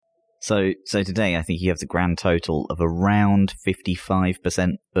So today I think you have the grand total of around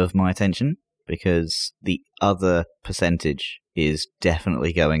 55% of my attention, because the other percentage is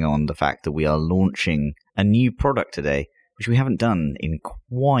definitely going on the fact that we are launching a new product today, which we haven't done in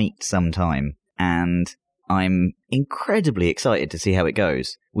quite some time. And I'm incredibly excited to see how it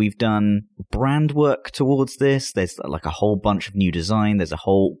goes. We've done brand work towards this. There's like a whole bunch of new design. There's a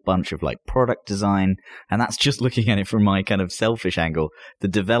whole bunch of like product design. And that's just looking at it from my kind of selfish angle. The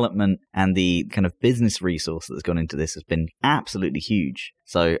development and the kind of business resource that's gone into this has been absolutely huge.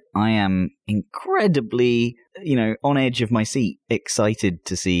 So I am incredibly, on edge of my seat, excited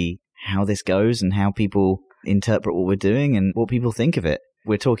to see how this goes and how people interpret what we're doing and what people think of it.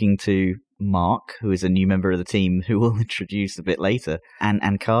 We're talking to Mark, who is a new member of the team, who we'll introduce a bit later,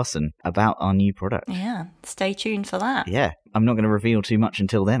 and Carson about our new product. Yeah, stay tuned for that. Yeah, I'm not going to reveal too much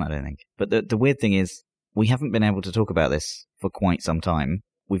until then, I don't think. But the weird thing is, we haven't been able to talk about this for quite some time.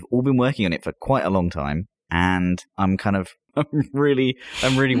 We've all been working on it for quite a long time, and I'm really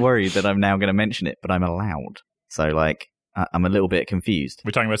worried that I'm now going to mention it, but I'm allowed. So, I'm a little bit confused.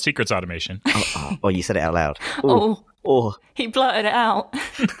 We're talking about secrets automation. Oh, you said it out loud. Oh. Oh, he blurted it out.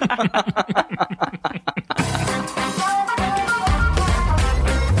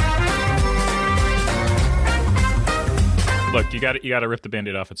 Look, you got to rip the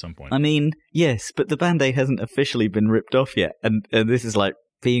Band-Aid off at some point. I mean, yes, but the Band-Aid hasn't officially been ripped off yet, and this is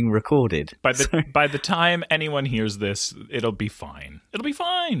being recorded. By the time anyone hears this, it'll be fine. It'll be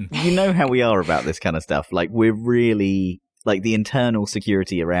fine. You know how we are about this kind of stuff. We're really the internal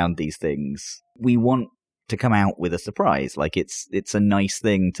security around these things. We want to come out with a surprise. It's a nice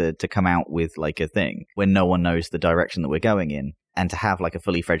thing to come out with a thing when no one knows the direction that we're going in, and to have a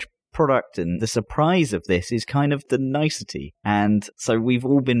fully fledged product. And the surprise of this is kind of the nicety. And so we've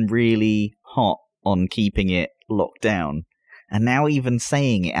all been really hot on keeping it locked down. And now even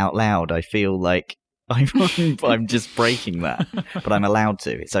saying it out loud, I feel like I'm just breaking that. But I'm allowed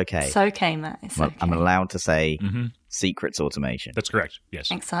to. It's okay. It's okay, Matt. It's okay. I'm allowed to say secrets automation. That's correct.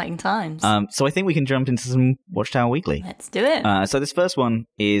 Yes. Exciting times. So I think we can jump into some Watchtower Weekly. Let's do it. So this first one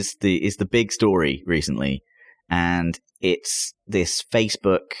is the big story recently. And it's this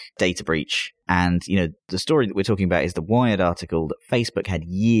Facebook data breach. And, the story that we're talking about is the Wired article that Facebook had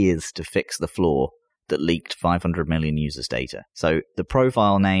years to fix the flaw that leaked 500 million users' data. So the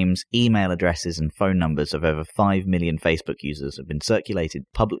profile names, email addresses, and phone numbers of over 5 million Facebook users have been circulated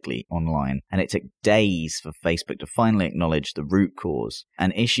publicly online, and it took days for Facebook to finally acknowledge the root cause,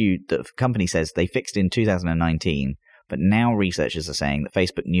 an issue that the company says they fixed in 2019, but now researchers are saying that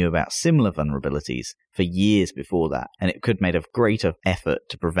Facebook knew about similar vulnerabilities for years before that, and it could have made a greater effort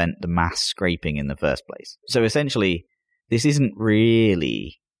to prevent the mass scraping in the first place. So essentially, this isn't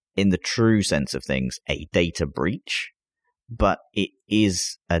really, in the true sense of things, a data breach, but it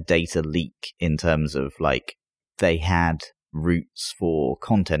is a data leak in terms of they had routes for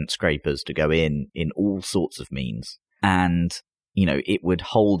content scrapers to go in all sorts of means, and it would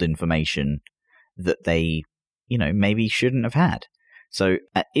hold information that they maybe shouldn't have had. So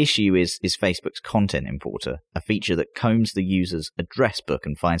at issue is Facebook's Content Importer, a feature that combs the user's address book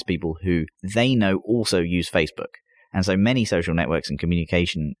and finds people who they know also use Facebook. And so many social networks and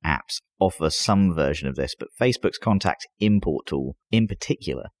communication apps offer some version of this, but Facebook's Contact Import tool, in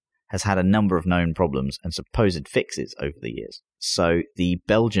particular, has had a number of known problems and supposed fixes over the years. So the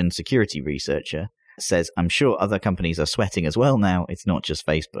Belgian security researcher says, I'm sure other companies are sweating as well now, it's not just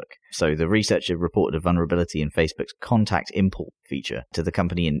Facebook. So the researcher reported a vulnerability in Facebook's Contact Import feature to the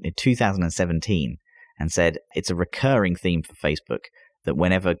company in 2017 and said it's a recurring theme for Facebook that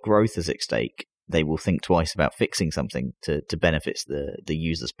whenever growth is at stake, they will think twice about fixing something to benefit the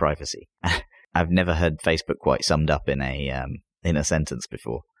user's privacy. I've never heard Facebook quite summed up in a sentence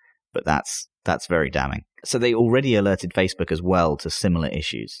before, but that's very damning. So they already alerted Facebook as well to similar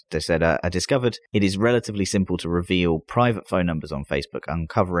issues. They said, I discovered it is relatively simple to reveal private phone numbers on Facebook,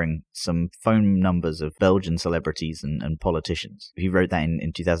 uncovering some phone numbers of Belgian celebrities and politicians. He wrote that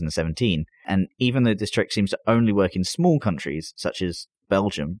in 2017. And even though this trick seems to only work in small countries, such as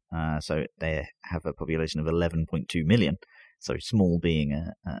Belgium, so they have a population of 11.2 million, so small being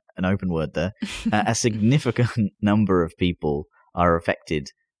an open word there, a significant number of people are affected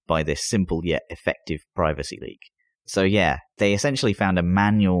by this simple yet effective privacy leak. So yeah, they essentially found a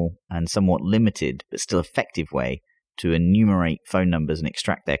manual and somewhat limited but still effective way to enumerate phone numbers and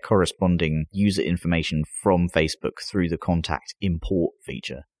extract their corresponding user information from Facebook through the Contact Import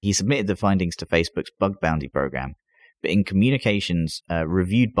feature. He submitted the findings to Facebook's bug bounty program, but in communications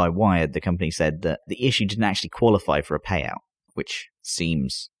reviewed by Wired, the company said that the issue didn't actually qualify for a payout, which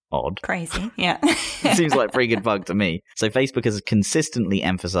seems odd. Crazy, yeah. Seems like a pretty good bug to me. So Facebook has consistently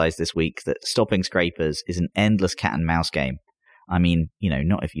emphasized this week that stopping scrapers is an endless cat and mouse game. I mean,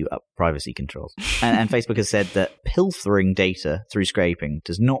 not if you up privacy controls. And Facebook has said that pilfering data through scraping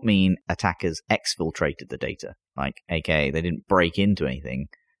does not mean attackers exfiltrated the data. Like, aka, they didn't break into anything.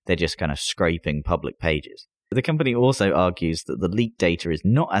 They're just kind of scraping public pages. The company also argues that the leaked data is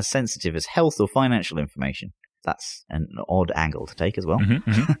not as sensitive as health or financial information. That's an odd angle to take as well.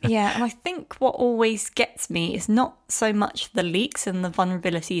 Yeah, and I think what always gets me is not so much the leaks and the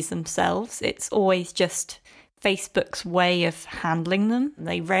vulnerabilities themselves. It's always just Facebook's way of handling them.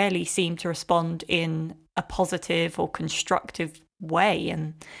 They rarely seem to respond in a positive or constructive way,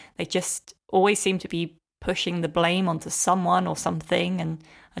 and they just always seem to be pushing the blame onto someone or something, and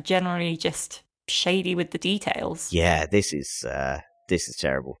are generally just shady with the details. Yeah, this is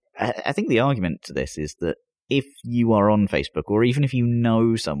terrible. I think the argument to this is that if you are on Facebook, or even if you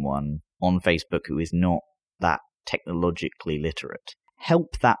know someone on Facebook who is not that technologically literate,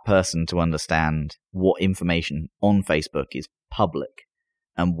 help that person to understand what information on Facebook is public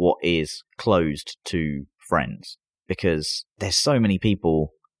and what is closed to friends. Because there's so many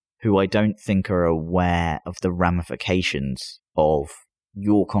people who I don't think are aware of the ramifications of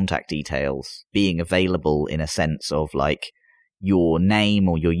your contact details being available in a sense of like your name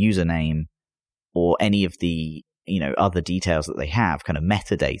or your username or any of the other details that they have, kind of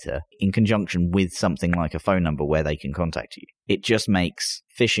metadata, in conjunction with something like a phone number where they can contact you. It just makes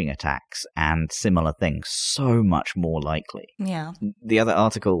phishing attacks and similar things so much more likely. Yeah. The other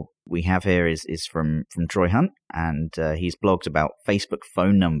article we have here is from Troy Hunt, and he's blogged about Facebook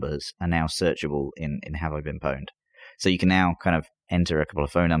phone numbers are now searchable in Have I Been Pwned. So you can now kind of enter a couple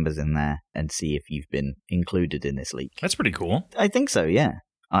of phone numbers in there and see if you've been included in this leak. That's pretty cool. I think so, yeah.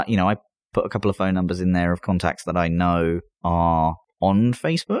 I put a couple of phone numbers in there of contacts that I know are on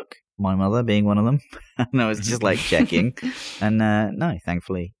Facebook, my mother being one of them. And I was just like checking. And no,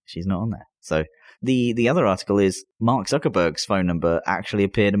 thankfully, she's not on there. So the other article is Mark Zuckerberg's phone number actually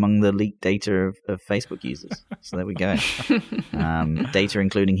appeared among the leaked data of Facebook users. So there we go. Data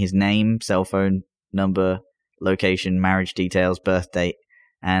including his name, cell phone number, location, marriage details, birth date,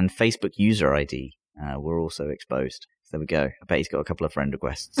 and Facebook user ID were also exposed. There we go. I bet he's got a couple of friend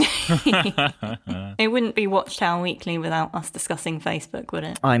requests. It wouldn't be Watchtower Weekly without us discussing Facebook, would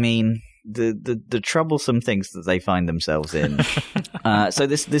it? I mean, the troublesome things that they find themselves in. So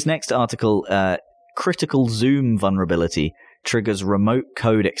this next article, critical Zoom vulnerability triggers remote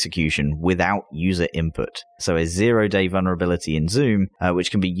code execution without user input. So a 0-day vulnerability in Zoom,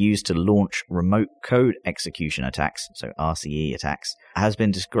 which can be used to launch remote code execution attacks, so RCE attacks, has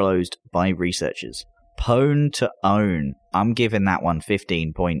been disclosed by researchers. Pwn to own. I'm giving that one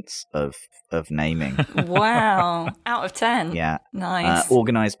 15 points of naming. Wow. Out of 10. Yeah. Nice.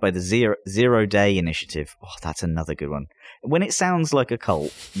 Organized by the Zero Day Initiative. Oh, that's another good one. When it sounds like a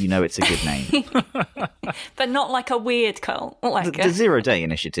cult, you know it's a good name. But not like a weird cult. The Zero Day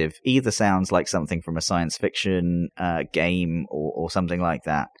Initiative either sounds like something from a science fiction game or something like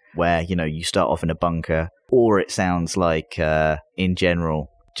that, where, you start off in a bunker, or it sounds like, in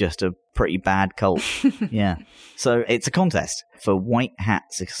general, just a pretty bad cult. Yeah. So it's a contest for white hat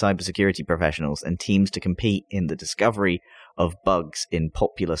cybersecurity professionals and teams to compete in the discovery of bugs in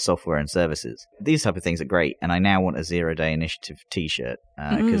popular software and services. These type of things are great, and I now want a 0-Day Initiative t-shirt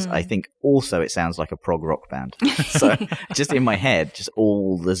because I think also it sounds like a prog rock band. So just in my head, just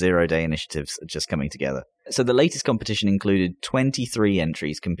all the 0-Day initiatives are just coming together. So the latest competition included 23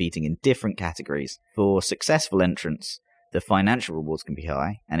 entries competing in different categories. For successful entrants, the financial rewards can be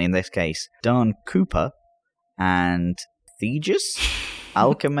high, and in this case, Dan Cooper and Thegus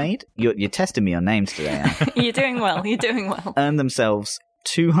Alchemade. You're testing me on names today, Anne. You're doing well. You're doing well. Earned themselves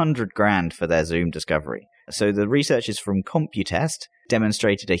 $200,000 for their Zoom discovery. So the researchers from Computest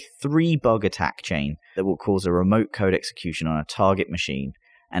demonstrated a 3-bug attack chain that will cause a remote code execution on a target machine,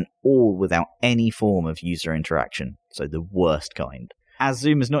 and all without any form of user interaction. So the worst kind. As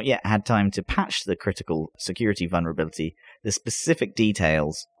Zoom has not yet had time to patch the critical security vulnerability, the specific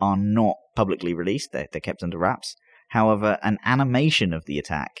details are not publicly released. They're kept under wraps. However, an animation of the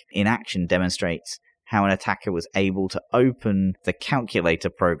attack in action demonstrates how an attacker was able to open the calculator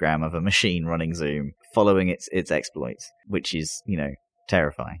program of a machine running Zoom following its exploits, which is,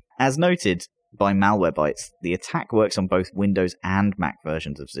 terrifying. As noted by Malwarebytes, the attack works on both Windows and Mac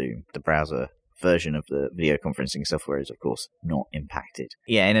versions of Zoom. The browser version of the video conferencing software is, of course, not impacted.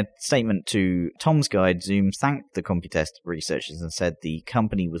 Yeah, in a statement to Tom's Guide, Zoom thanked the Computest researchers and said the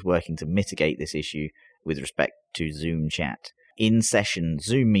company was working to mitigate this issue with respect to Zoom chat. In-session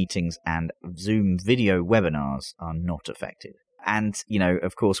Zoom meetings and Zoom video webinars are not affected. And,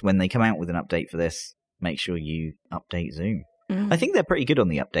 of course, when they come out with an update for this, make sure you update Zoom. I think they're pretty good on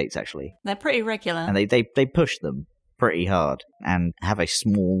the updates, actually. They're pretty regular. And they push them pretty hard and have a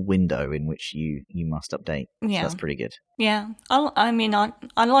small window in which you must update. Yeah. So that's pretty good. Yeah.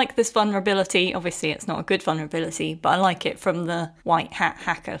 I like this vulnerability. Obviously, it's not a good vulnerability, but I like it from the white hat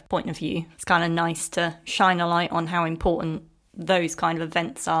hacker point of view. It's kind of nice to shine a light on how important those kind of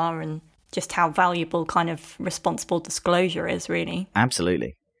events are and just how valuable kind of responsible disclosure is, really.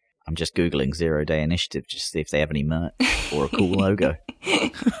 Absolutely. I'm just Googling Zero Day Initiative just to see if they have any merch or a cool logo.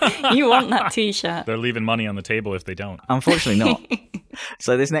 You want that t-shirt. They're leaving money on the table if they don't. Unfortunately not.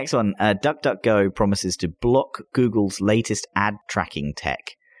 So this next one, DuckDuckGo promises to block Google's latest ad tracking tech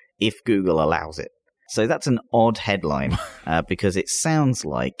if Google allows it. So that's an odd headline because it sounds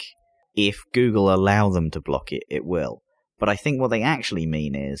like if Google allow them to block it, it will. But I think what they actually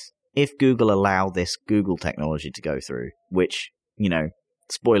mean is if Google allow this Google technology to go through, which,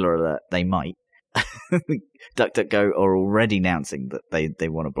 spoiler alert, they might. DuckDuckGo are already announcing that they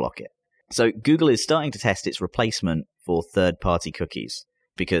want to block it. So Google is starting to test its replacement for third-party cookies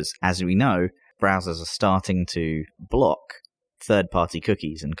because, as we know, browsers are starting to block third-party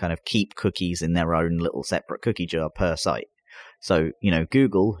cookies and kind of keep cookies in their own little separate cookie jar per site. So,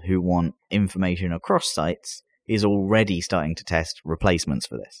 Google, who want information across sites, is already starting to test replacements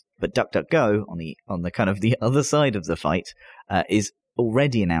for this. But DuckDuckGo, on the kind of the other side of the fight, is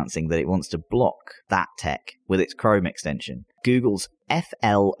already announcing that it wants to block that tech with its Chrome extension. Google's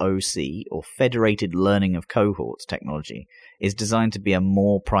FLOC, or Federated Learning of Cohorts technology, is designed to be a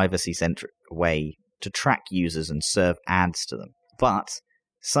more privacy-centric way to track users and serve ads to them. But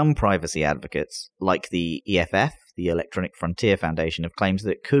some privacy advocates, like the EFF, the Electronic Frontier Foundation, have claimed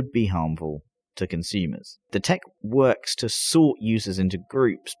that it could be harmful to consumers. The tech works to sort users into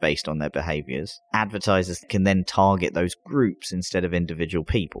groups based on their behaviors. Advertisers can then target those groups instead of individual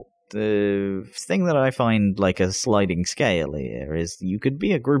people. The thing that I find like a sliding scale here is you could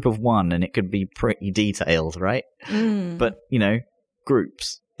be a group of one and it could be pretty detailed, right? But,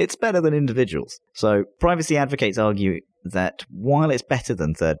 groups. It's better than individuals. So privacy advocates argue that while it's better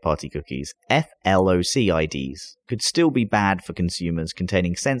than third-party cookies, FLOC IDs could still be bad for consumers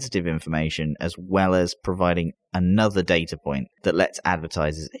containing sensitive information as well as providing another data point that lets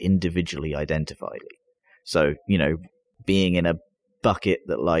advertisers individually identify it. So, being in a bucket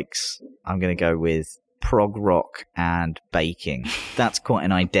that likes, I'm going to go with prog rock and baking, that's quite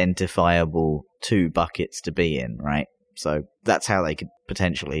an identifiable two buckets to be in, right? So that's how they could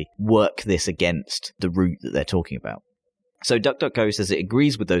potentially work this against the route that they're talking about. So DuckDuckGo says it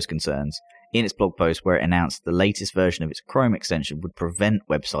agrees with those concerns in its blog post where it announced the latest version of its Chrome extension would prevent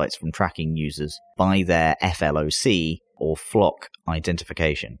websites from tracking users by their FLOC or FLOC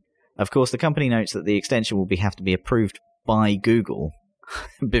identification. Of course, the company notes that the extension will have to be approved by Google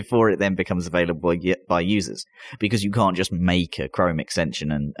before it then becomes available by users, because you can't just make a Chrome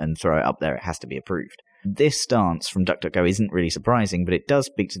extension and throw it up there. It has to be approved. This stance from DuckDuckGo isn't really surprising, but it does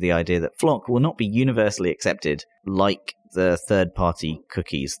speak to the idea that FLOC will not be universally accepted like the third-party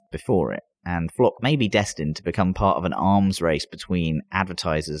cookies before it, and FLOC may be destined to become part of an arms race between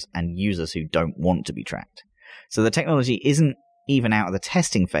advertisers and users who don't want to be tracked. So the technology isn't even out of the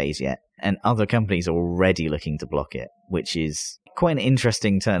testing phase yet, and other companies are already looking to block it, which is quite an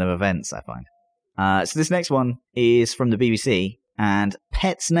interesting turn of events, I find. So this next one is from the BBC, and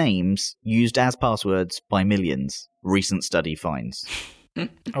pets' names used as passwords by millions. Recent study finds.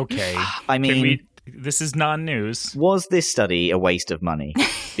 Okay. I mean, this is non-news. Was this study a waste of money?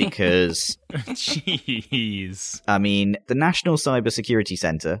 Because, jeez. I mean, the National Cybersecurity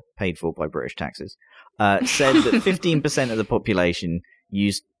Centre, paid for by British taxes, said that 15% of the population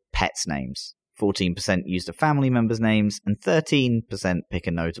used pets' names, 14% used a family member's names, and 13% pick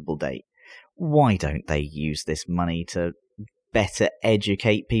a notable date. Why don't they use this money to better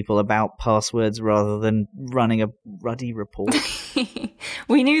educate people about passwords rather than running a ruddy report?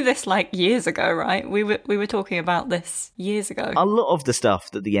 We knew this like years ago, right? We were talking about this years ago. A lot of the stuff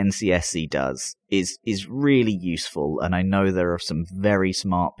that the NCSC does is really useful, and I know there are some very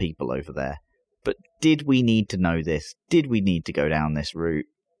smart people over there. But did we need to know this? Did we need to go down this route?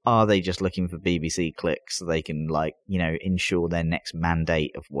 Are they just looking for BBC clicks so they can, ensure their next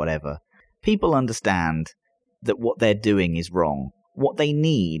mandate of whatever? People understand that what they're doing is wrong. What they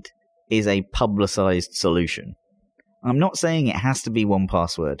need is a publicized solution. I'm not saying it has to be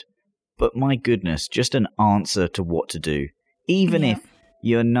 1Password, but my goodness, just an answer to what to do. Even if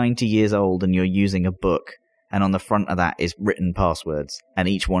you're 90 years old and you're using a book, and on the front of that is written passwords, and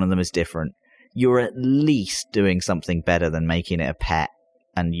each one of them is different, you're at least doing something better than making it a pet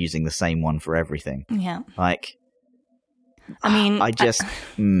and using the same one for everything. Yeah. I mean, I just...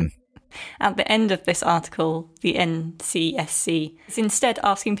 At the end of this article, the NCSC is instead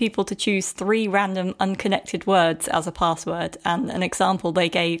asking people to choose 3 random unconnected words as a password. And an example they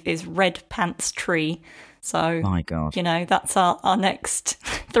gave is red pants tree. So, My God. That's our next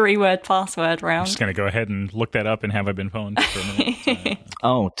 3-word password round. I'm just going to go ahead and look that up and have I been pwned for a minute.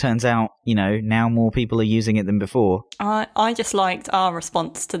 Oh, turns out, now more people are using it than before. I just liked our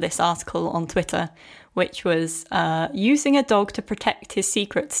response to this article on Twitter, which was using a dog to protect his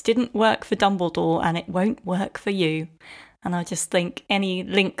secrets didn't work for Dumbledore and it won't work for you. And I just think any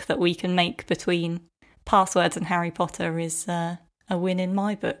link that we can make between passwords and Harry Potter is a win in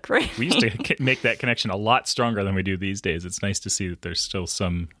my book, really. We used to make that connection a lot stronger than we do these days. It's nice to see that there's still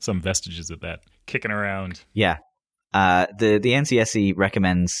some vestiges of that kicking around. Yeah. The NCSC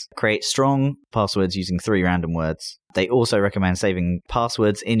recommends create strong passwords using 3 random words. They also recommend saving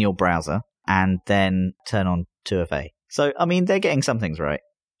passwords in your browser and then turn on 2FA. So, I mean, they're getting some things right.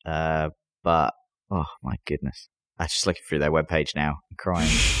 But, oh my goodness. I'm just looking through their webpage now and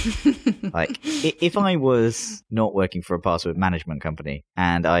crying. Like, if I was not working for a password management company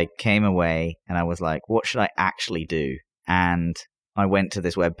and I came away and I was like, what should I actually do? And I went to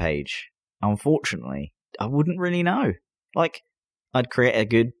this webpage, unfortunately, I wouldn't really know. Like, I'd create a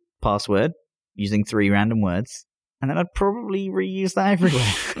good password using 3 random words, and then I'd probably reuse that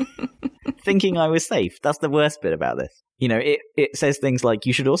everywhere, thinking I was safe. That's the worst bit about this. It says things like,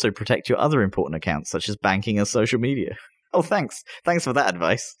 you should also protect your other important accounts, such as banking and social media. Oh, thanks. Thanks for that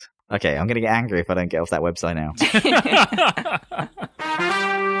advice. Okay, I'm going to get angry if I don't get off that website now.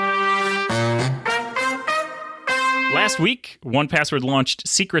 Last week, 1Password launched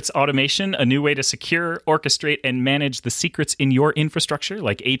Secrets Automation, a new way to secure, orchestrate, and manage the secrets in your infrastructure,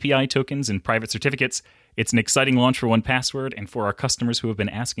 like API tokens and private certificates. It's an exciting launch for 1Password and for our customers who have been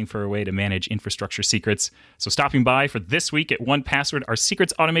asking for a way to manage infrastructure secrets. So stopping by for this week at 1Password are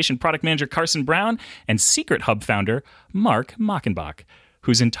Secrets Automation product manager Carson Brown and Secret Hub founder Mark Mockenbach,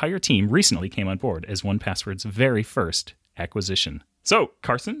 whose entire team recently came on board as 1Password's very first acquisition. So,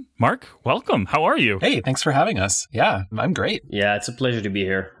 Carson, Mark, welcome. How are you? Hey, thanks for having us. Yeah, I'm great. Yeah, it's a pleasure to be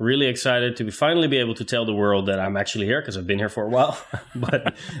here. Really excited to finally be able to tell the world that I'm actually here because I've been here for a while.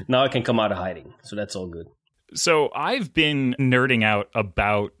 But now I can come out of hiding. So that's all good. So I've been nerding out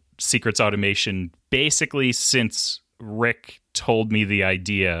about Secrets Automation basically since Rick told me the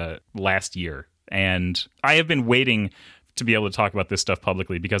idea last year. And I have been waiting to be able to talk about this stuff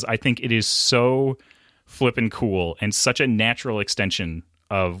publicly because I think it is so flippin' cool and such a natural extension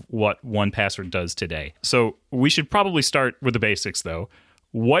of what 1Password does today. So we should probably start with the basics, though.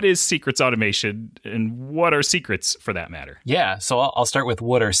 What is Secrets Automation, and what are secrets for that matter? Yeah, so I'll start with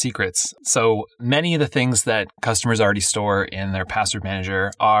what are secrets. So many of the things that customers already store in their password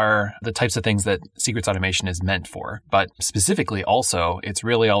manager are the types of things that Secrets Automation is meant for. But specifically also, it's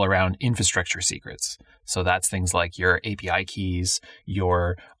really all around infrastructure secrets. So that's things like your API keys,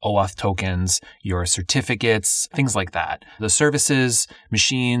 your OAuth tokens, your certificates, things like that. The services,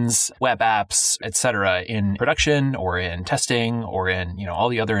 machines, web apps, etc. in production or in testing or in, all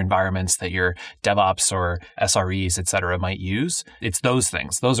the other environments that your DevOps or SREs, etc. might use. It's those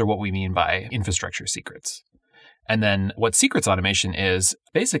things. Those are what we mean by infrastructure secrets. And then what Secrets Automation is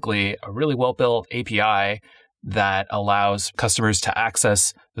basically a really well-built API that allows customers to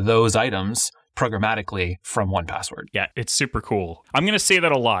access those items programmatically from 1Password. Yeah, it's super cool. I'm going to say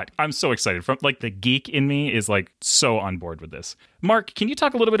that a lot. I'm so excited. From the geek in me is so on board with this. Mark, can you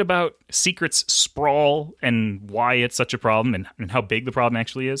talk a little bit about secrets sprawl and why it's such a problem and how big the problem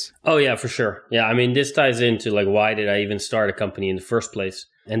actually is? Oh, yeah, for sure. Yeah, I mean, this ties into why did I even start a company in the first place?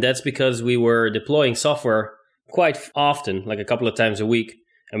 And that's because we were deploying software quite often, a couple of times a week.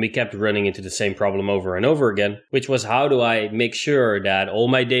 And we kept running into the same problem over and over again, which was how do I make sure that all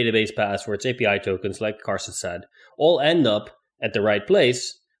my database passwords, API tokens, like Carson said, all end up at the right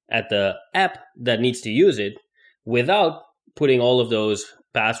place, at the app that needs to use it, without putting all of those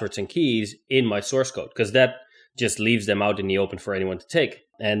passwords and keys in my source code, because that just leaves them out in the open for anyone to take.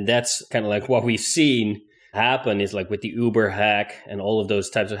 And that's kind of what we've seen happen is with the Uber hack and all of those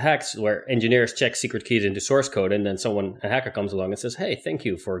types of hacks where engineers check secret keys into source code and then a hacker comes along and says, hey, thank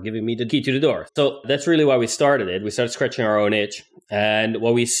you for giving me the key to the door. So that's really why we started it. We started scratching our own itch. And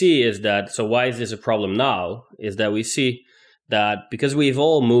what we see is that, so why is this a problem now, is that we see that because we've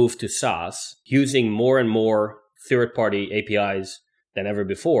all moved to SaaS using more and more third-party APIs than ever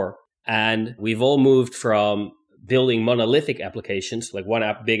before, and we've all moved from building monolithic applications, like one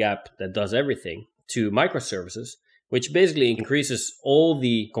app, big app that does everything, to microservices, which basically increases all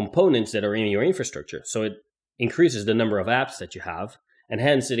the components that are in your infrastructure. So it increases the number of apps that you have, and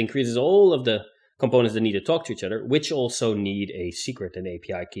hence it increases all of the components that need to talk to each other, which also need a secret, an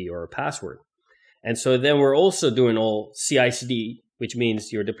API key, or a password. And so then we're also doing all CI/CD, which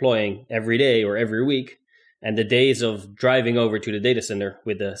means you're deploying every day or every week. And the days of driving over to the data center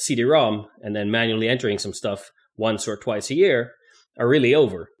with the CD-ROM and then manually entering some stuff once or twice a year are really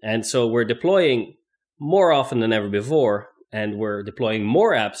over. And so we're deploying more often than ever before, and we're deploying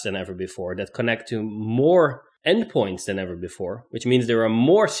more apps than ever before that connect to more endpoints than ever before, which means there are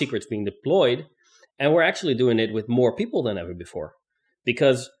more secrets being deployed, and we're actually doing it with more people than ever before,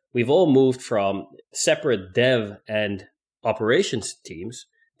 because we've all moved from separate dev and operations teams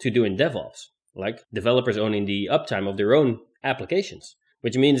to doing DevOps, like developers owning the uptime of their own applications,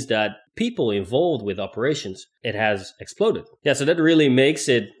 which means that people involved with operations, it has exploded. Yeah, so that really makes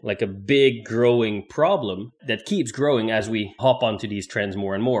it like a big growing problem that keeps growing as we hop onto these trends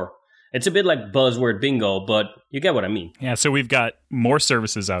more and more. It's a bit like buzzword bingo, but you get what I mean. Yeah, so we've got more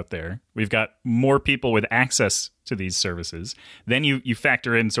services out there. We've got more people with access to these services. Then you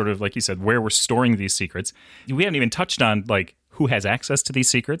factor in sort of, like you said, where we're storing these secrets. We haven't even touched on, like, who has access to these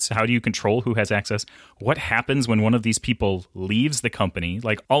secrets? How do you control who has access? What happens when one of these people leaves the company?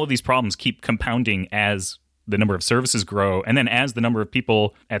 Like, all of these problems keep compounding as the number of services grow, and then as the number of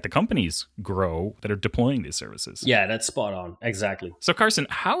people at the companies grow that are deploying these services. Yeah, that's spot on. Exactly. So Carson,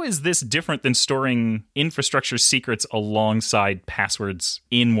 how is this different than storing infrastructure secrets alongside passwords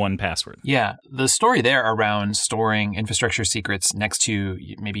in 1Password? Yeah, the story there around storing infrastructure secrets next to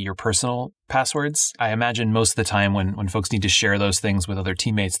maybe your personal passwords, I imagine most of the time when folks need to share those things with other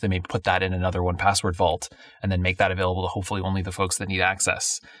teammates, they may put that in another 1Password vault and then make that available to hopefully only the folks that need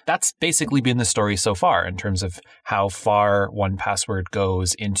access. That's basically been the story so far in terms of how far 1Password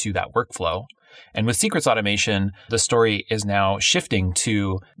goes into that workflow. And with secrets automation, the story is now shifting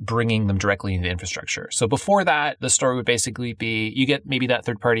to bringing them directly into the infrastructure. So before that, the story would basically be you get maybe that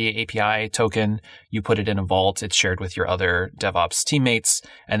third-party API token, you put it in a vault, it's shared with your other DevOps teammates.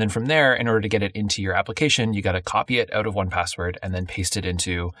 And then from there, in order to get it into your application, you got to copy it out of 1Password and then paste it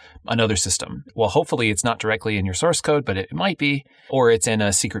into another system. Well, hopefully it's not directly in your source code, but it might be, or it's in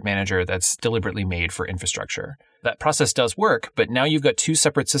a secret manager that's deliberately made for infrastructure. That process does work, but now you've got two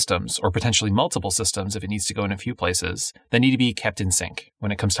separate systems, or potentially multiple systems if it needs to go in a few places, that need to be kept in sync.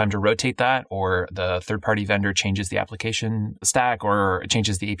 When it comes time to rotate that, or the third-party vendor changes the application stack or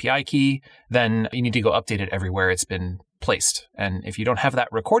changes the API key, then you need to go update it everywhere it's been placed. And if you don't have that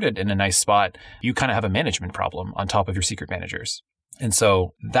recorded in a nice spot, you kind of have a management problem on top of your secret managers. And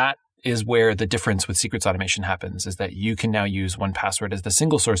so that is where the difference with secrets automation happens, is that you can now use 1Password as the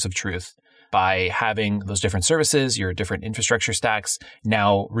single source of truth by having those different services, your different infrastructure stacks,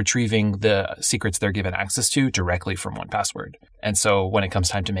 now retrieving the secrets they're given access to directly from 1Password. And so when it comes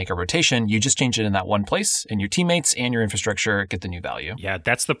time to make a rotation, you just change it in that one place, and your teammates and your infrastructure get the new value. Yeah,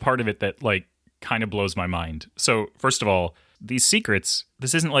 that's the part of it that like kind of blows my mind. So first of all, these secrets,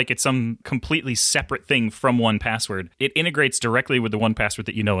 this isn't like it's some completely separate thing from 1Password. It integrates directly with the 1Password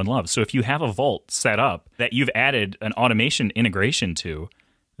that you know and love. So if you have a vault set up that you've added an automation integration to,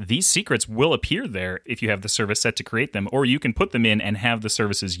 these secrets will appear there if you have the service set to create them, or you can put them in and have the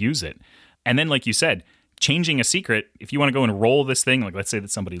services use it. And then, like you said, changing a secret, if you want to go and roll this thing, like let's say that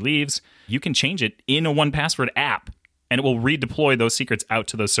somebody leaves, you can change it in a 1Password app, and it will redeploy those secrets out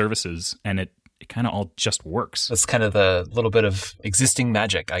to those services, and it kind of all just works. That's kind of the little bit of existing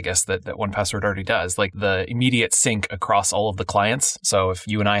magic, I guess, that 1Password already does, like the immediate sync across all of the clients. So if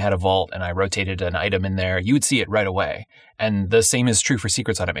you and I had a vault and I rotated an item in there, you would see it right away. And the same is true for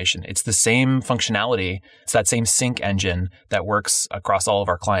secrets automation. It's the same functionality. It's that same sync engine that works across all of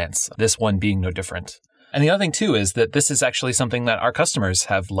our clients, this one being no different. And the other thing, too, is that this is actually something that our customers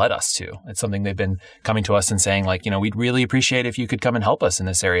have led us to. It's something they've been coming to us and saying, like, we'd really appreciate if you could come and help us in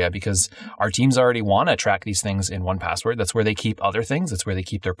this area, because our teams already want to track these things in 1Password. That's where they keep other things. That's where they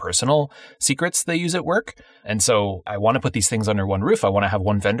keep their personal secrets they use at work. And so I want to put these things under one roof. I want to have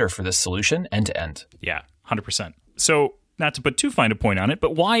one vendor for this solution end to end. Yeah, 100%. So not to put too fine a point on it,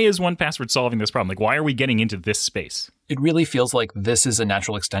 but why is 1Password solving this problem? Like, why are we getting into this space? It really feels like this is a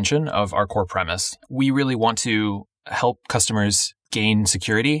natural extension of our core premise. We really want to help customers gain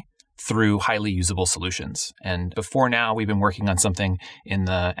security through highly usable solutions. And before now, we've been working on something in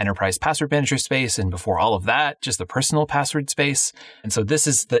the enterprise password manager space. And before all of that, just the personal password space. And so this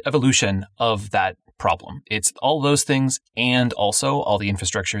is the evolution of that problem. It's all those things and also all the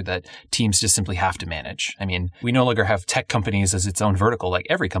infrastructure that teams just simply have to manage. I mean, we no longer have tech companies as its own vertical. Like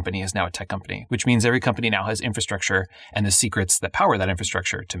every company is now a tech company, which means every company now has infrastructure and the secrets that power that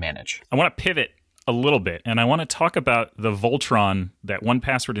infrastructure to manage. I want to pivot a little bit, and I want to talk about the Voltron that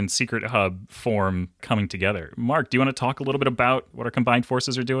 1Password and Secret Hub form coming together. Mark, do you want to talk a little bit about what our combined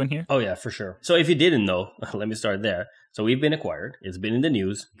forces are doing here? Oh, yeah, for sure. So if you didn't know, let me start there. So we've been acquired. It's been in the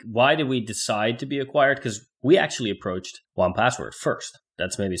news. Why did we decide to be acquired? Because we actually approached 1Password first.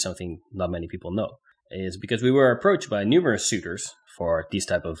 That's maybe something not many people know. Is because we were approached by numerous suitors for this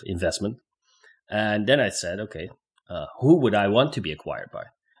type of investment. And then I said, okay, who would I want to be acquired by?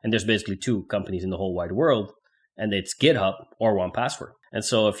 And there's basically two companies in the whole wide world, and it's GitHub or 1Password. And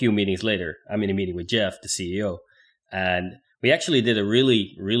so a few meetings later, I'm in a meeting with Jeff, the CEO, and we actually did a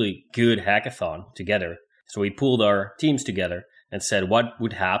really, really good hackathon together. So we pulled our teams together and said, what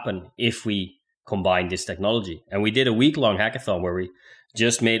would happen if we combined this technology? And we did a week-long hackathon where we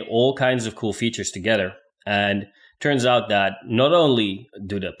just made all kinds of cool features together. And turns out that not only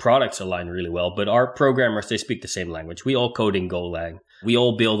do the products align really well, but our programmers, they speak the same language. We all code in Golang. We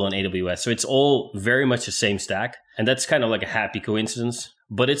all build on AWS. So it's all very much the same stack. And that's kind of like a happy coincidence.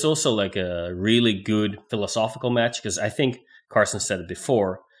 But it's also like a really good philosophical match, because I think Carsten said it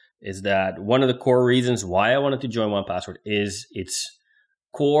before, is that one of the core reasons why I wanted to join 1Password is its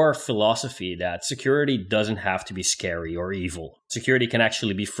core philosophy that security doesn't have to be scary or evil. Security can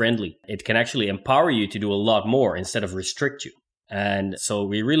actually be friendly. It can actually empower you to do a lot more instead of restrict you. And so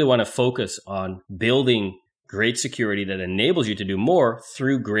we really want to focus on building great security that enables you to do more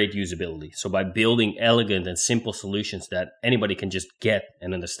through great usability. So by building elegant and simple solutions that anybody can just get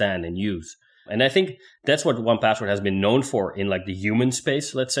and understand and use. And I think that's what 1Password has been known for in like the human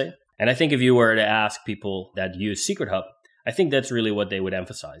space, let's say. And I think if you were to ask people that use Secret Hub, I think that's really what they would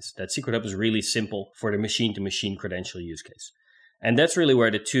emphasize, that Secret Hub is really simple for the machine-to-machine credential use case. And that's really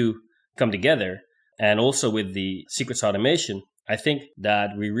where the two come together. And also with the secrets automation, I think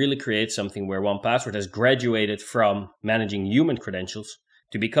that we really create something where 1Password has graduated from managing human credentials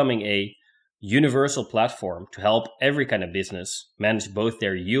to becoming a universal platform to help every kind of business manage both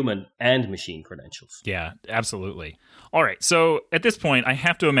their human and machine credentials. Yeah, absolutely. All right. So at this point, I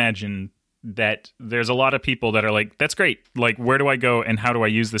have to imagine that there's a lot of people that are like, that's great. Like, where do I go and how do I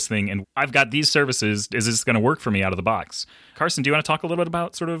use this thing? And I've got these services. Is this going to work for me out of the box? Carsten, do you want to talk a little bit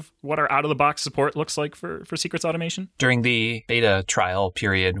about sort of what our out-of-the-box support looks like for secrets automation? During the beta trial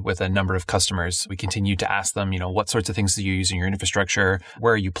period with a number of customers, we continued to ask them, what sorts of things do you use in your infrastructure?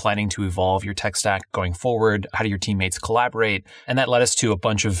 Where are you planning to evolve your tech stack going forward? How do your teammates collaborate? And that led us to a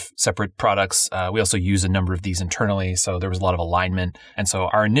bunch of separate products. We also use a number of these internally, so there was a lot of alignment. And so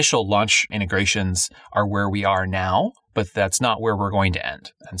our initial launch integrations are where we are now, but that's not where we're going to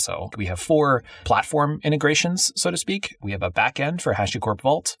end. And so we have 4 platform integrations, so to speak. We have a backend for HashiCorp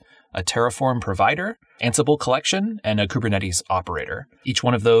Vault, a Terraform provider, Ansible collection, and a Kubernetes operator. Each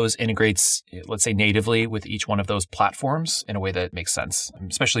one of those integrates, let's say, natively with each one of those platforms in a way that makes sense. I'm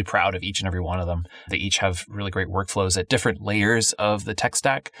especially proud of each and every one of them. They each have really great workflows at different layers of the tech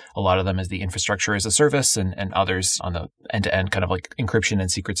stack. A lot of them is the infrastructure as a service, and others on the end-to-end kind of like encryption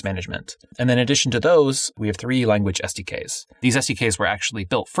and secrets management. And then in addition to those, we have 3 language SDKs. These SDKs were actually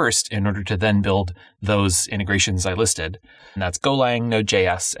built first in order to then build those integrations I listed. And that's Golang,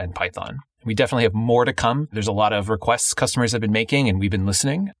 Node.js, and Python. We definitely have more to come. There's a lot of requests customers have been making, and we've been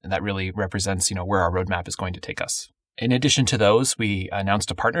listening. And that really represents, where our roadmap is going to take us. In addition to those, we announced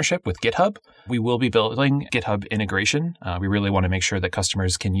a partnership with GitHub. We will be building GitHub integration. We really want to make sure that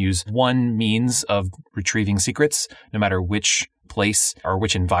customers can use one means of retrieving secrets, no matter which place or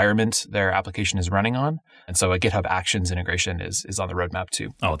which environment their application is running on. And so a GitHub Actions integration is on the roadmap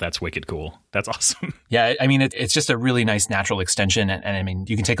too. Oh, that's wicked cool. That's awesome. Yeah, I mean, it's just a really nice natural extension. And I mean,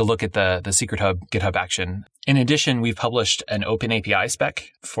 you can take a look at the Secret Hub GitHub Action. In addition, we've published an open API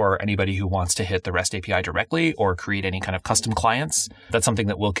spec for anybody who wants to hit the REST API directly or create any kind of custom clients. That's something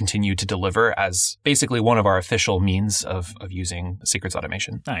that we'll continue to deliver as basically one of our official means of using secrets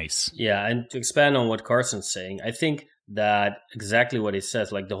automation. Nice. Yeah, and to expand on what Carsten's saying, I think that exactly what he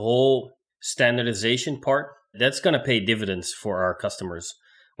says, like the whole standardization part, that's going to pay dividends for our customers.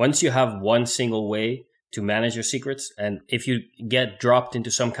 Once you have one single way to manage your secrets, and if you get dropped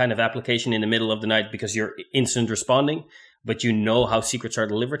into some kind of application in the middle of the night because you're incident responding, but you know how secrets are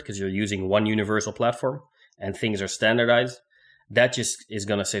delivered because you're using one universal platform and things are standardized, that just is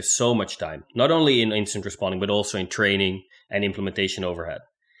going to save so much time, not only in incident responding, but also in training and implementation overhead.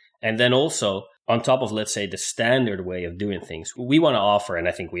 And then also, on top of, let's say, the standard way of doing things, we want to offer, and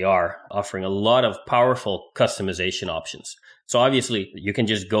I think we are, offering a lot of powerful customization options. So obviously, you can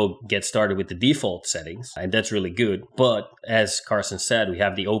just go get started with the default settings, and that's really good. But as Carsten said, we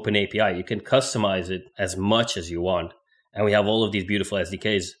have the open API. You can customize it as much as you want. And we have all of these beautiful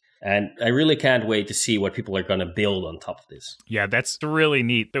SDKs. And I really can't wait to see what people are going to build on top of this. Yeah, that's really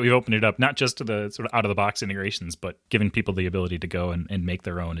neat that we've opened it up, not just to the sort of out-of-the-box integrations, but giving people the ability to go and make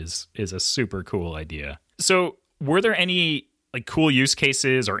their own is a super cool idea. So were there any like cool use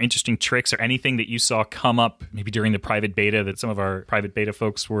cases or interesting tricks or anything that you saw come up maybe during the private beta that some of our private beta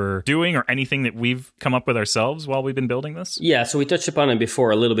folks were doing, or anything that we've come up with ourselves while we've been building this? Yeah, so we touched upon it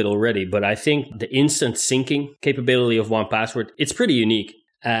before a little bit already, but I think the instant syncing capability of 1Password, it's pretty unique.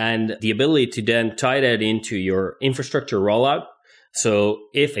 And the ability to then tie that into your infrastructure rollout. So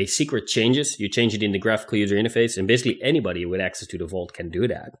if a secret changes, you change it in the graphical user interface, and basically anybody with access to the vault can do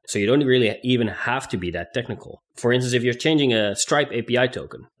that. So you don't really even have to be that technical. For instance, if you're changing a Stripe API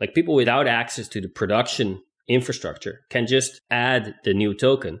token, like people without access to the production infrastructure can just add the new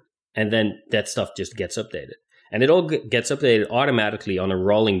token, and then that stuff just gets updated. And it all gets updated automatically on a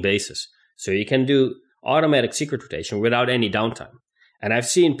rolling basis. So you can do automatic secret rotation without any downtime. And I've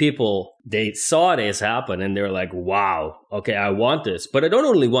seen people, they saw this happen and they're like, wow, okay, I want this. But I don't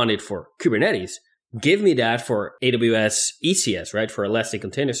only want it for Kubernetes. Give me that for AWS ECS, right? For Elastic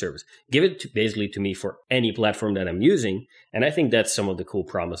Container Service. Give it basically to me for any platform that I'm using. And I think that's some of the cool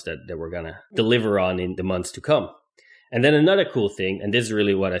promise that we're going to deliver on in the months to come. And then another cool thing, and this is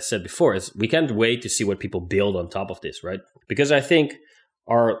really what I said before, is we can't wait to see what people build on top of this, right? Because I think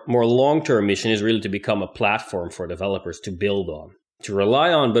our more long-term mission is really to become a platform for developers to build on. To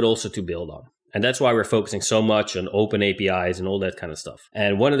rely on, but also to build on. And that's why we're focusing so much on open APIs and all that kind of stuff.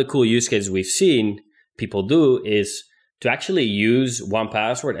 And one of the cool use cases we've seen people do is to actually use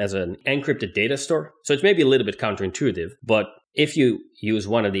 1Password as an encrypted data store. So it's maybe a little bit counterintuitive, but if you use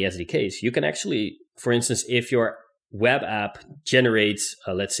one of the SDKs, you can actually, for instance, if your web app generates,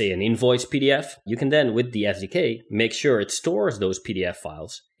 let's say, an invoice PDF, you can then, with the SDK, make sure it stores those PDF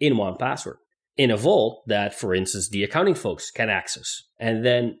files in 1Password. In a vault that, for instance, the accounting folks can access. And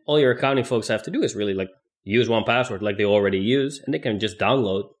then all your accounting folks have to do is really like use 1Password like they already use, and they can just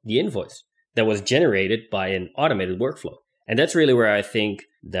download the invoice that was generated by an automated workflow. And that's really where I think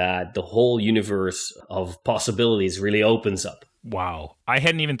that the whole universe of possibilities really opens up. Wow. I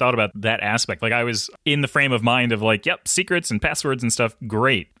hadn't even thought about that aspect. Like I was in the frame of mind of like, yep, secrets and passwords and stuff.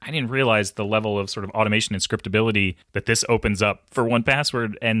 Great. I didn't realize the level of sort of automation and scriptability that this opens up for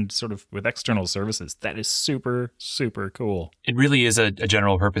 1Password and sort of with external services. That is super, super cool. It really is a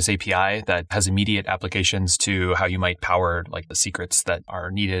general purpose API that has immediate applications to how you might power like the secrets that are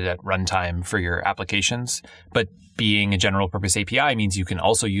needed at runtime for your applications. But being a general purpose API means you can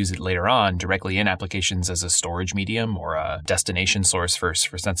also use it later on directly in applications as a storage medium or a destination source for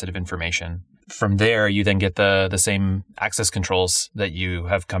sensitive information. From there, you then get the same access controls that you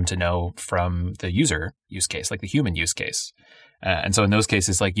have come to know from the user use case, like the human use case. And so in those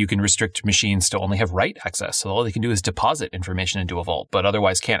cases, like you can restrict machines to only have write access. So all they can do is deposit information into a vault, but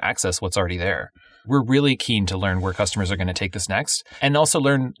otherwise can't access what's already there. We're really keen to learn where customers are going to take this next and also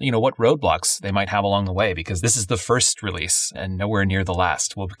learn, what roadblocks they might have along the way, because this is the first release and nowhere near the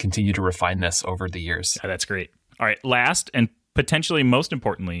last. We'll continue to refine this over the years. Yeah, that's great. All right, last and potentially most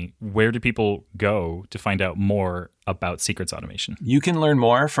importantly, where do people go to find out more about secrets automation? You can learn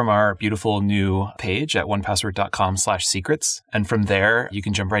more from our beautiful new page at 1password.com/secrets. And from there, you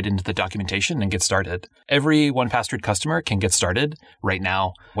can jump right into the documentation and get started. Every 1Password customer can get started right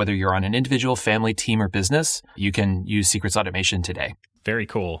now. Whether you're on an individual, family, team, or business, you can use secrets automation today. Very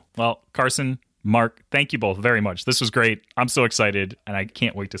cool. Well, Carson, Mark, thank you both very much. This was great. I'm so excited, and I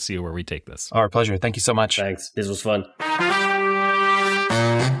can't wait to see where we take this. Our pleasure. Thank you so much. Thanks. This was fun.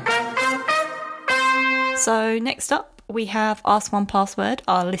 So next up, we have Ask 1Password,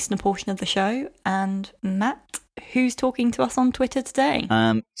 our listener portion of the show. And Matt, who's talking to us on Twitter today?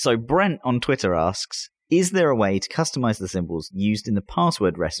 So Brent on Twitter asks, is there a way to customize the symbols used in the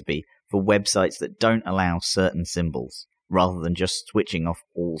password recipe for websites that don't allow certain symbols, rather than just switching off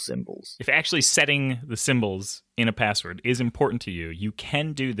all symbols? If actually setting the symbols in a password is important to you, you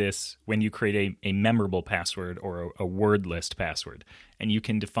can do this when you create a memorable password or a word list password. And you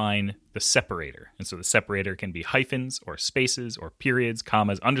can define the separator. And so the separator can be hyphens or spaces or periods,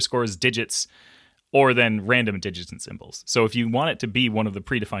 commas, underscores, digits, or then random digits and symbols. So if you want it to be one of the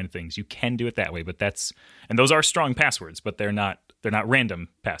predefined things, you can do it that way. But and those are strong passwords, but they're not random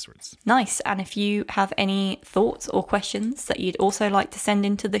passwords. Nice. And if you have any thoughts or questions that you'd also like to send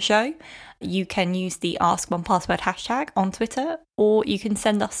into the show, you can use the Ask 1Password hashtag on Twitter, or you can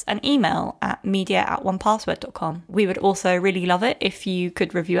send us an email at media@1password.com. We would also really love it if you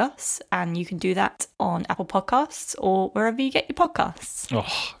could review us, and you can do that on Apple Podcasts or wherever you get your podcasts.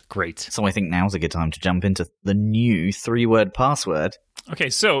 Oh, great. So I think now's a good time to jump into the new 3-word password.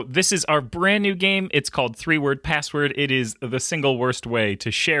 Okay, so this is our brand new game. It's called 3-Word Password. It is the single worst way to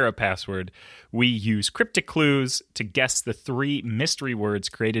share a password. We use cryptic clues to guess the 3 mystery words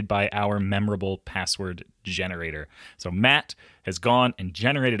created by our memorable password generator. So Matt has gone and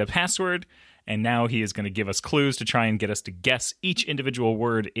generated a password, and now he is going to give us clues to try and get us to guess each individual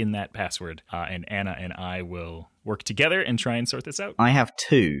word in that password. And Anna and I will work together and try and sort this out. I have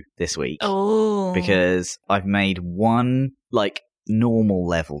 2 this week Oh. because I've made one normal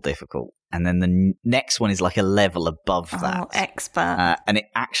level difficult, and then the next one is a level above that. Oh, expert. And it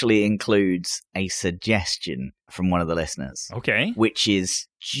actually includes a suggestion from one of the listeners, Okay. which is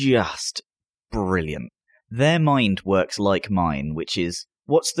just brilliant. Their mind works like mine, which is,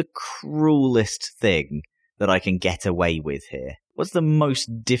 what's the cruelest thing that I can get away with here? What's the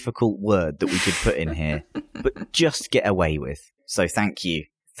most difficult word that we could put in here, but just get away with? So thank you.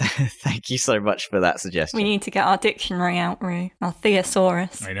 Thank you so much for that suggestion. We need to get our dictionary out, Rue. Our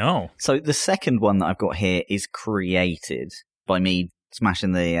thesaurus. I know. So the second one that I've got here is created by me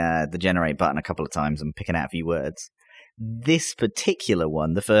smashing the generate button a couple of times and picking out a few words. This particular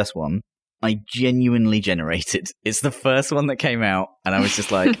one, the first one, I genuinely generated. It's the first one that came out, and I was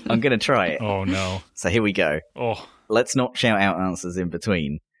just like, I'm going to try it. Oh, no. So here we go. Oh, Let's not shout out answers in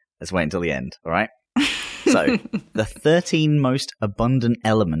between. Let's wait until the end, all right? So, the 13 most abundant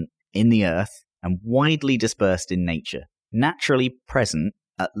element in the earth and widely dispersed in nature, naturally present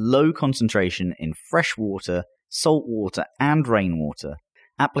at low concentration in fresh water, salt water, and rainwater.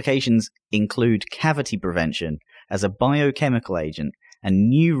 Applications include cavity prevention as a biochemical agent, and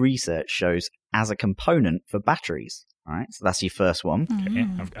new research shows as a component for batteries. All right, so that's your first one. okay.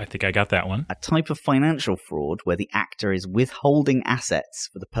 I think I got that one. A type of financial fraud where the actor is withholding assets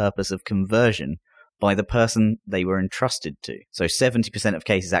for the purpose of conversion by the person they were entrusted to. So 70% of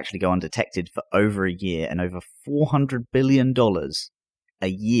cases actually go undetected for over a year, and over $400 billion a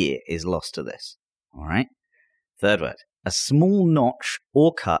year is lost to this. All right? Third word. A small notch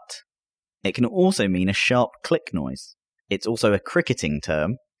or cut. It can also mean a sharp click noise. It's also a cricketing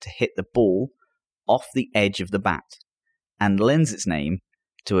term to hit the ball off the edge of the bat, and lends its name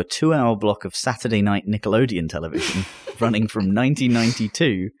to a 2-hour block of Saturday night Nickelodeon television running from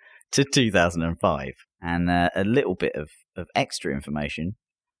 1992 to 2005. And a little bit of extra information.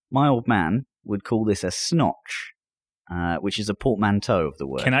 My old man would call this a snotch, which is a portmanteau of the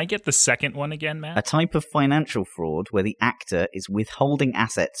word. Can I get the second one again, A Matt? type of financial fraud where the actor is withholding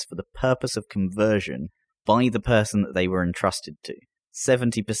assets for the purpose of conversion by the person that they were entrusted to.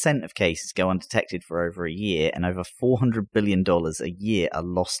 70% of cases go undetected for over a year, and over $400 billion a year are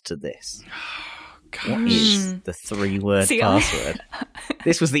lost to this. What is the 3-word See, password?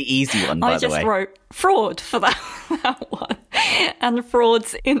 This was the easy one, by I the way. just wrote fraud for that one. And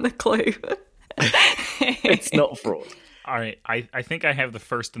fraud's in the clue. It's not fraud. All right. I think I have the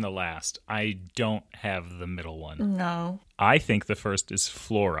first and the last. I don't have the middle one. No. I think the first is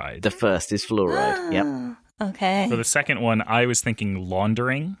fluoride. The first is fluoride. Yep. Okay. For the second one, I was thinking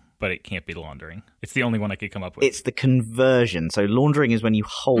laundering, but it can't be laundering. It's the only one I could come up with. It's the conversion. So laundering is when you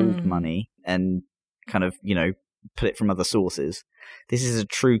hold money and kind of, put it from other sources. This is a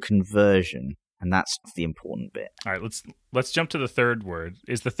true conversion, and that's the important bit. All right, let's jump to the third word.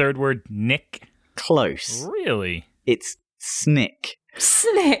 Is the third word Nick? Close. Really? It's snick.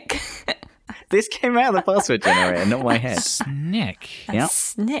 Snick. This came out of the password generator, not my head. Snick. A Yep.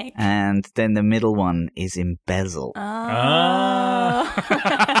 snick. And then the middle one is embezzle. Ah.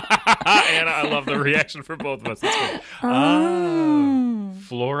 Anna, I love the reaction from both of us. That's good.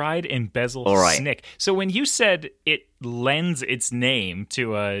 Fluoride, embezzle, All right. snick. So when you said it lends its name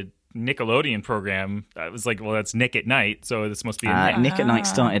to a Nickelodeon program, I was like, well, that's Nick at Night, so this must be a Nick. Nick at Night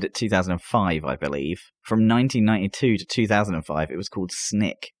started at 2005, I believe. From 1992 to 2005, it was called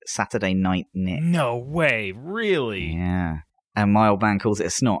Snick, Saturday Night Nick. No way, really? Yeah. And my old man calls it a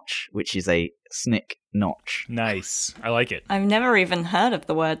snotch, which is a snick notch. Nice. I like it. I've never even heard of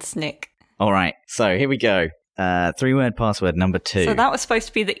the word snick. All right, so here we go. 3-word password number 2. So that was supposed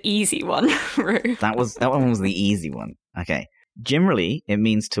to be the easy one, Rue. That one was the easy one. Okay. Generally, it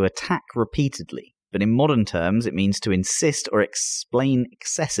means to attack repeatedly, but in modern terms, it means to insist or explain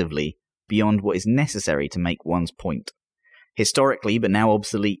excessively beyond what is necessary to make one's point. Historically, but now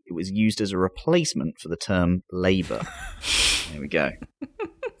obsolete, it was used as a replacement for the term labour. There we go.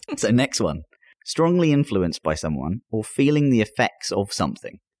 So next one. Strongly influenced by someone or feeling the effects of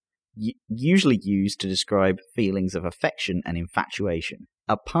something. Usually used to describe feelings of affection and infatuation.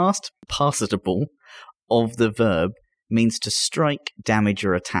 A past participle of the verb means to strike, damage,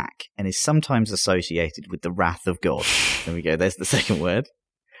 or attack, and is sometimes associated with the wrath of God. There we go, there's the second word.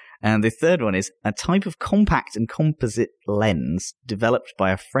 And the third one is a type of compact and composite lens developed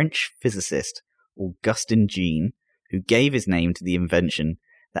by a French physicist, Augustin Jean, who gave his name to the invention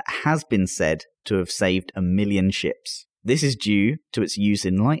that has been said to have saved 1 million ships. This is due to its use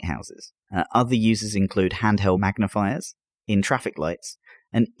in lighthouses. Other uses include handheld magnifiers, in traffic lights,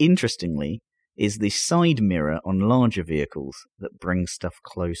 and interestingly, is the side mirror on larger vehicles that brings stuff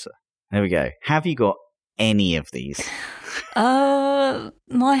closer. There we go. Have you got any of these?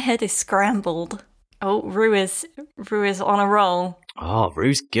 My head is scrambled. Oh, Rue is on a roll. Oh,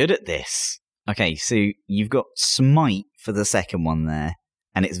 Rue's good at this. Okay, so you've got smite for the second one there,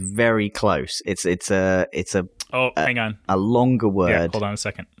 and it's very close. It's a hang on. a longer word. Yeah, hold on a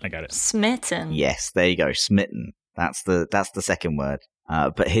second. I got it. Smitten. Yes, there you go. Smitten. That's the second word.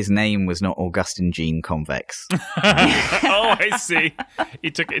 But his name was not Augustin Jean Convex. Oh, I see.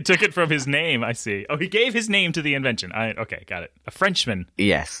 He took it from his name. I see. Oh, he gave his name to the invention. Okay, got it. A Frenchman.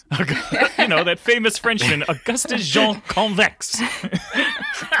 Yes. You know, that famous Frenchman, Auguste Jean Convex.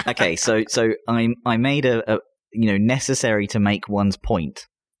 Okay, so I made a necessary to make one's point.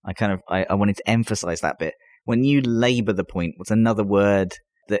 I wanted to emphasize that bit. When you labor the point, what's another word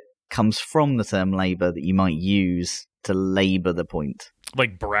that comes from the term labor that you might use to labor the point?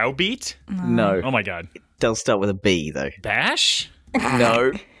 Like browbeat? No. Oh my god. It does start with a B, though. Bash?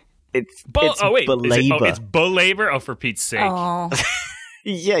 No. It's belabor. It's belabor? Oh, for Pete's sake. Oh,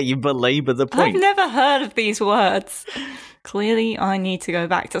 Yeah, you belabor the point. I've never heard of these words. Clearly, I need to go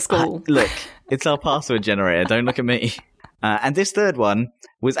back to school. Look, it's our password generator. Don't look at me. And this third one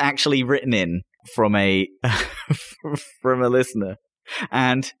was actually written in from a listener,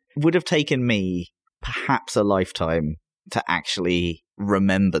 and would have taken me perhaps a lifetime to actually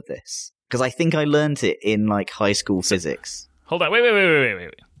remember this, because I think I learnt it in like high school physics. Hold on.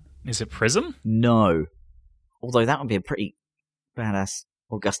 Wait. Is it Prism? No, although that would be a pretty badass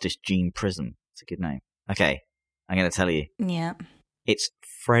Augustus Jean Prism. It's a good name. Okay, I'm going to tell you. Yeah. It's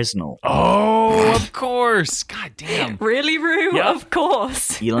Fresnel. Oh, of course. God damn. Really, Rue? Yep. Of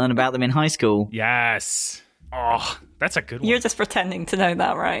course. You learn about them in high school. Yes. Oh, that's a good one. You're just pretending to know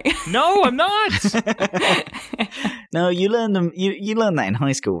that, right? No, I'm not. No, you learn them. You learn that in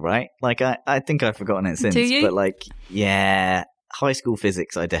high school, right? Like I think I've forgotten it since. Do you? But like, yeah, high school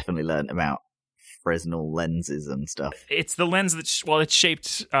physics, I definitely learned about Fresnel lenses and stuff. It's the lens that, it's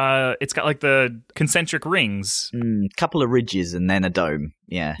shaped, it's got like the concentric rings. Couple of ridges and then a dome.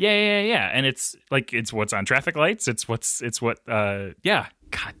 Yeah. Yeah. And it's like, it's what's on traffic lights. Yeah.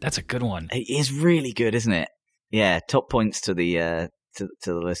 God, that's a good one. It is really good, isn't it? Yeah. Top points to the to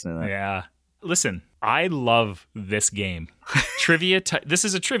the listener there. Yeah. Listen, I love this game. This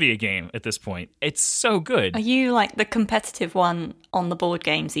is a trivia game at this point. It's so good. Are you like the competitive one on the board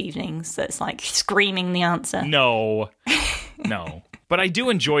games evenings that's like screaming the answer? No. But I do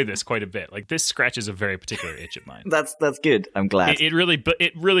enjoy this quite a bit. Like, this scratches a very particular itch of mine. That's good. I'm glad. It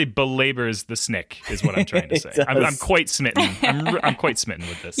really belabors the snick, is what I'm trying to say. It does. I'm quite smitten. I'm quite smitten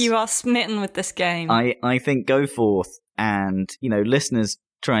with this. You are smitten with this game. I think go forth and, listeners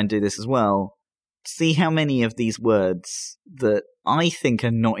try and do this as well. See how many of these words that I think are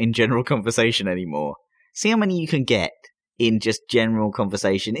not in general conversation anymore. See how many you can get in just general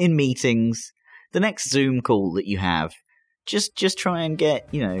conversation, in meetings, the next Zoom call that you have. Just try and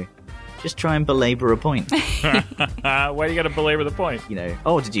get, just try and belabor a point. Why do you got to belabor the point?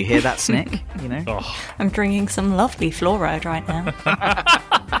 Oh, did you hear that snick? Oh. I'm drinking some lovely fluoride right now.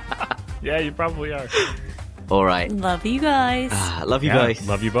 Yeah, you probably are. All right. Love you guys. Love you guys.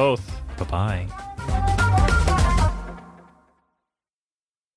 Love you both. Bye-bye.